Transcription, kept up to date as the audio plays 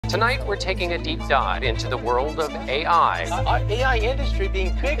Tonight, we're taking a deep dive into the world of AI. Our AI industry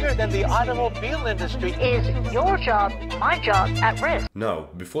being bigger than the automobile industry. Is your job, my job, at risk? Now,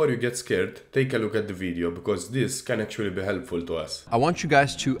 before you get scared, take a look at the video because this can actually be helpful to us. I want you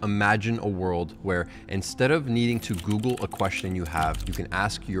guys to imagine a world where instead of needing to Google a question you have, you can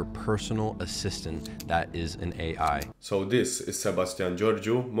ask your personal assistant that is an AI. So this is Sebastian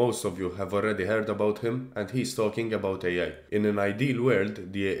Ghiorghiu. Most of you have already heard about him, and he's talking about AI. In an ideal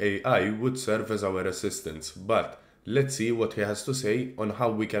world, the AI would serve as our assistants, but let's see what he has to say on how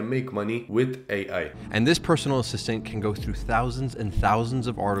we can make money with AI. And this personal assistant can go through thousands and thousands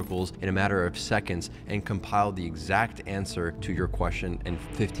of articles in a matter of seconds and compile the exact answer to your question in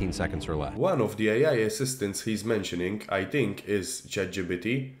 15 seconds or less. One of the AI assistants he's mentioning, I think, is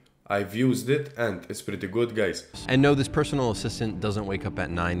ChatGPT. I've used it and it's pretty good, guys. And no, this personal assistant doesn't wake up at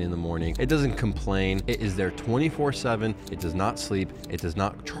 9 in the morning. It doesn't complain. It is there 24/7. It does not sleep. It does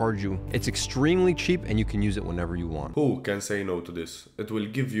not charge you. It's extremely cheap and you can use it whenever you want. Who can say no to this? It will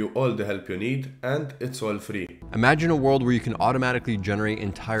give you all the help you need and it's all free. Imagine a world where you can automatically generate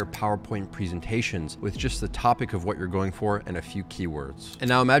entire PowerPoint presentations with just the topic of what you're going for and a few keywords. And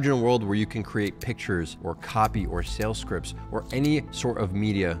now imagine a world where you can create pictures or copy or sales scripts or any sort of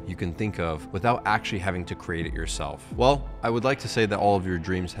media you can think of without actually having to create it yourself. Well, I would like to say that all of your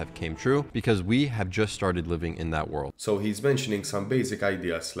dreams have came true because we have just started living in that world. So he's mentioning some basic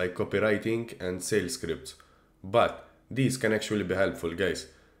ideas like copywriting and sales scripts, but these can actually be helpful, guys.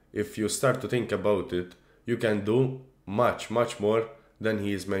 If you start to think about it, you can do much more than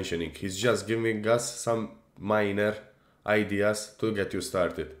he is mentioning. He's just giving us some minor ideas to get you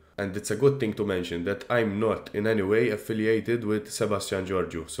started. And it's a good thing to mention that I'm not in any way affiliated with Sebastian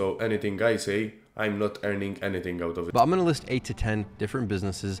Ghiorghiu. So anything I say, I'm not earning anything out of it. But I'm gonna list 8 to 10 different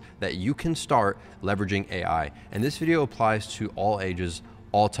businesses that you can start leveraging AI. And this video applies to all ages,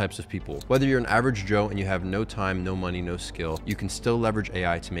 all types of people. Whether you're an average Joe and you have no time, no money, no skill, you can still leverage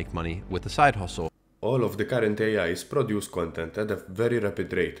AI to make money with a side hustle. All of the current AIs produce content at a very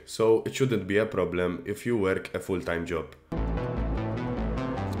rapid rate, so it shouldn't be a problem if you work a full-time job.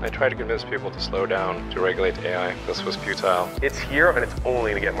 I tried to convince people to slow down, to regulate AI. This was futile. It's here and it's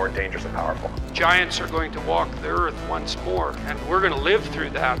only going to get more dangerous and powerful. Giants are going to walk the earth once more, and we're going to live through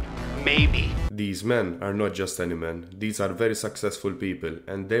that, maybe. These men are not just any men. These are very successful people,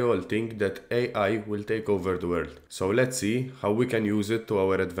 and they all think that AI will take over the world. So let's see how we can use it to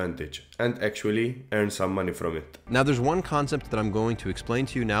our advantage and actually earn some money from it. Now there's one concept that I'm going to explain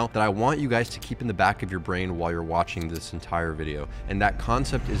to you now that I want you guys to keep in the back of your brain while you're watching this entire video. And that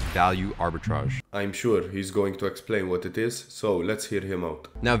concept is value arbitrage. I'm sure he's going to explain what it is, so let's hear him out.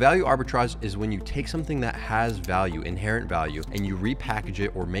 Now value arbitrage is when you take something that has value, inherent value, and you repackage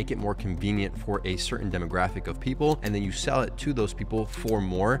it or make it more convenient for a certain demographic of people, and then you sell it to those people for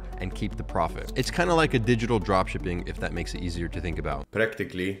more and keep the profit. It's kind of like a digital dropshipping, if that makes it easier to think about.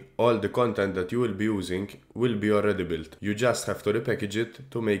 Practically, all the content that you will be using will be already built. You just have to repackage it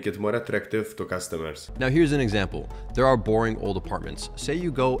to make it more attractive to customers. Now here's an example. There are boring old apartments. Say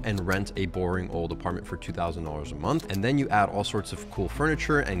you go and rent a boring old apartment for $2,000 a month, and then you add all sorts of cool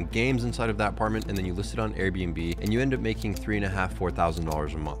furniture and games inside of that apartment, and then you list it on Airbnb, and you end up making $3,500,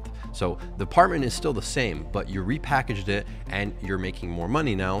 $4,000 a month. So the apartment is still the same, but you repackaged it and you're making more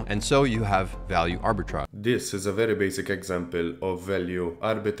money now, and so you have value arbitrage. This is a very basic example of value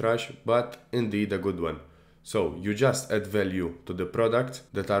arbitrage, but indeed a good one. So you just add value to the products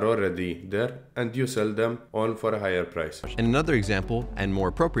that are already there and you sell them on for a higher price. And another example, and more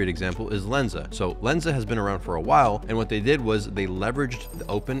appropriate example, is Lensa. So Lensa has been around for a while, and what they did was they leveraged the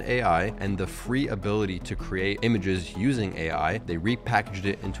open AI and the free ability to create images using AI. They repackaged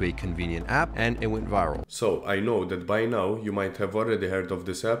it into a convenient app and it went viral. So I know that by now you might have already heard of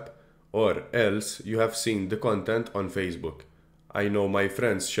this app, or else you have seen the content on Facebook. I know my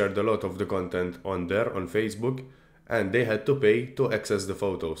friends shared a lot of the content on there on Facebook, and they had to pay to access the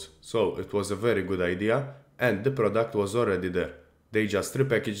photos. So it was a very good idea, and the product was already there. They just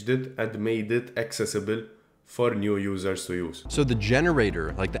repackaged it and made it accessible for new users to use. So the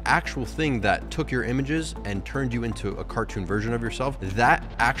generator, like the actual thing that took your images and turned you into a cartoon version of yourself, that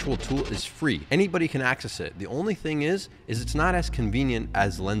actual tool is free. Anybody can access it. The only thing is it's not as convenient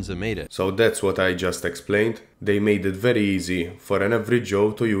as Lensa made it. So that's what I just explained. They made it very easy for an average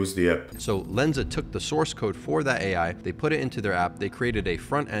Joe to use the app. So Lensa took the source code for that AI, they put it into their app, they created a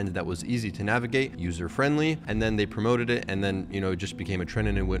front end that was easy to navigate, user-friendly, and then they promoted it, and then, it just became a trend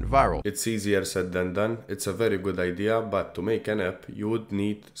and it went viral. It's easier said than done. It's a very good idea, but to make an app, you would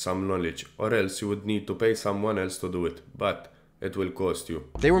need some knowledge, or else you would need to pay someone else to do it. But it will cost you.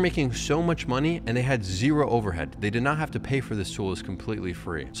 They were making so much money and they had zero overhead. They did not have to pay for this tool. It's completely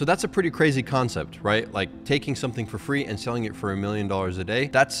free. So that's a pretty crazy concept, right? Like taking something for free and selling it for $1 million a day.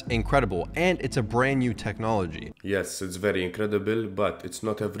 That's incredible. And it's a brand new technology. Yes, it's very incredible, but it's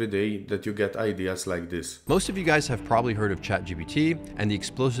not every day that you get ideas like this. Most of you guys have probably heard of Chat GPT and the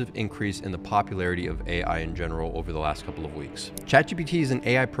explosive increase in the popularity of AI in general over the last couple of weeks. Chat GPT is an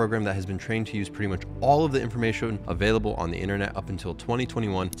AI program that has been trained to use pretty much all of the information available on the internet up until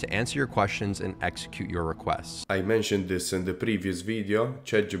 2021 to answer your questions and execute your requests. I mentioned this in the previous video.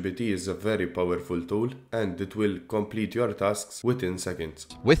 ChatGPT is a very powerful tool and it will complete your tasks within seconds.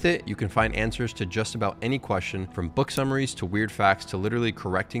 With it, you can find answers to just about any question, from book summaries to weird facts to literally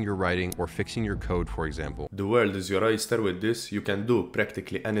correcting your writing or fixing your code, for example. The world is your oyster with this. You can do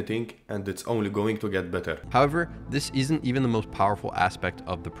practically anything and it's only going to get better. However, this isn't even the most powerful aspect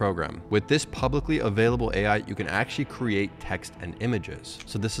of the program. With this publicly available AI, you can actually create text and images.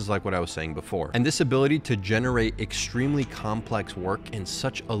 So this is like what I was saying before. And this ability to generate extremely complex work in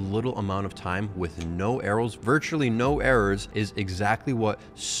such a little amount of time with no errors, virtually no errors, is exactly what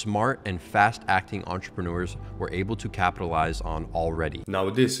smart and fast acting entrepreneurs were able to capitalize on already. Now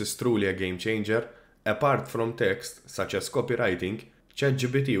this is truly a game changer. Apart from text, such as copywriting,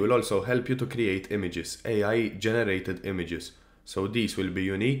 ChatGPT will also help you to create images, AI generated images. So these will be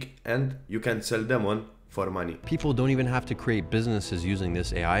unique and you can sell them on for money. People don't even have to create businesses using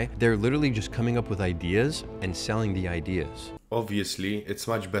this AI. They're literally just coming up with ideas and selling the ideas. Obviously, it's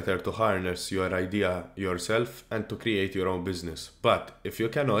much better to harness your idea yourself and to create your own business. But if you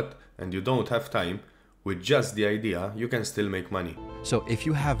cannot and you don't have time, with just the idea, you can still make money. So if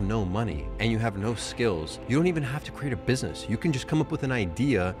you have no money and you have no skills, you don't even have to create a business. You can just come up with an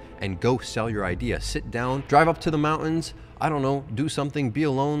idea and go sell your idea. Sit down, drive up to the mountains, I don't know, do something, be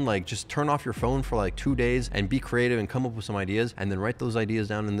alone, like just turn off your phone for like 2 days and be creative and come up with some ideas and then write those ideas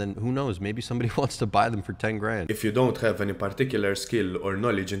down, and then who knows, maybe somebody wants to buy them for 10 grand. If you don't have any particular skill or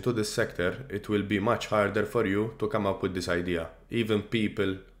knowledge into this sector, it will be much harder for you to come up with this idea. Even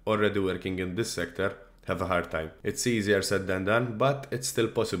people already working in this sector have a hard time. It's easier said than done, but it's still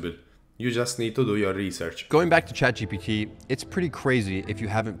possible. You just need to do your research. Going back to ChatGPT, it's pretty crazy if you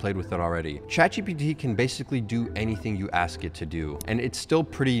haven't played with it already. ChatGPT can basically do anything you ask it to do, and it's still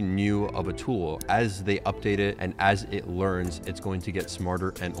pretty new of a tool. As they update it and as it learns, it's going to get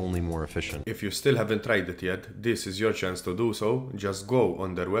smarter and only more efficient. If you still haven't tried it yet, this is your chance to do so. Just go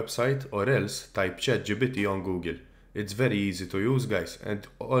on their website or else type ChatGPT on Google. It's very easy to use, guys, and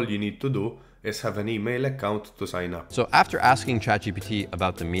all you need to do is have an email account to sign up. So after asking ChatGPT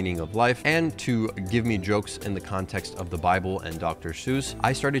about the meaning of life and to give me jokes in the context of the Bible and Dr. Seuss,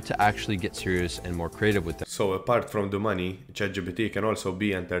 I started to actually get serious and more creative with it. So apart from the money, ChatGPT can also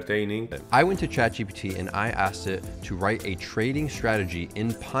be entertaining. I went to ChatGPT and I asked it to write a trading strategy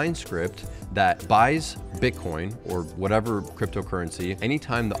in PineScript that buys Bitcoin or whatever cryptocurrency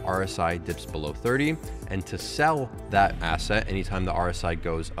anytime the RSI dips below 30, and to sell that asset anytime the RSI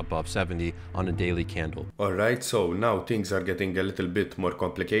goes above 70 on a daily candle. Alright, so now things are getting a little bit more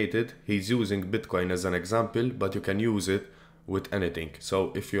complicated. He's using Bitcoin as an example, but you can use it with anything.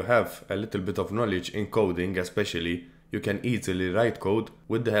 So if you have a little bit of knowledge in coding especially, you can easily write code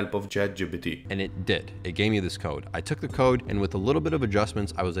with the help of ChatGPT. And it did. It gave me this code. I took the code and with a little bit of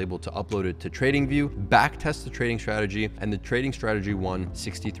adjustments, I was able to upload it to TradingView, backtest the trading strategy, and the trading strategy won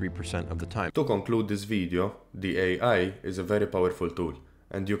 63% of the time. To conclude this video, the AI is a very powerful tool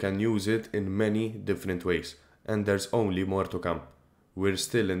and you can use it in many different ways. And there's only more to come. We're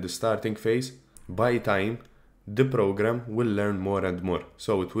still in the starting phase. By time, the program will learn more and more,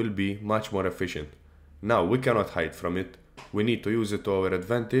 so it will be much more efficient. Now, we cannot hide from it. We need to use it to our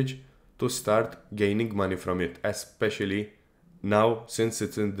advantage to start gaining money from it, especially now since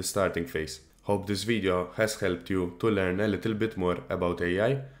it's in the starting phase. Hope this video has helped you to learn a little bit more about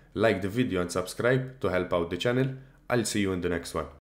AI. Like the video and subscribe to help out the channel. I'll see you in the next one.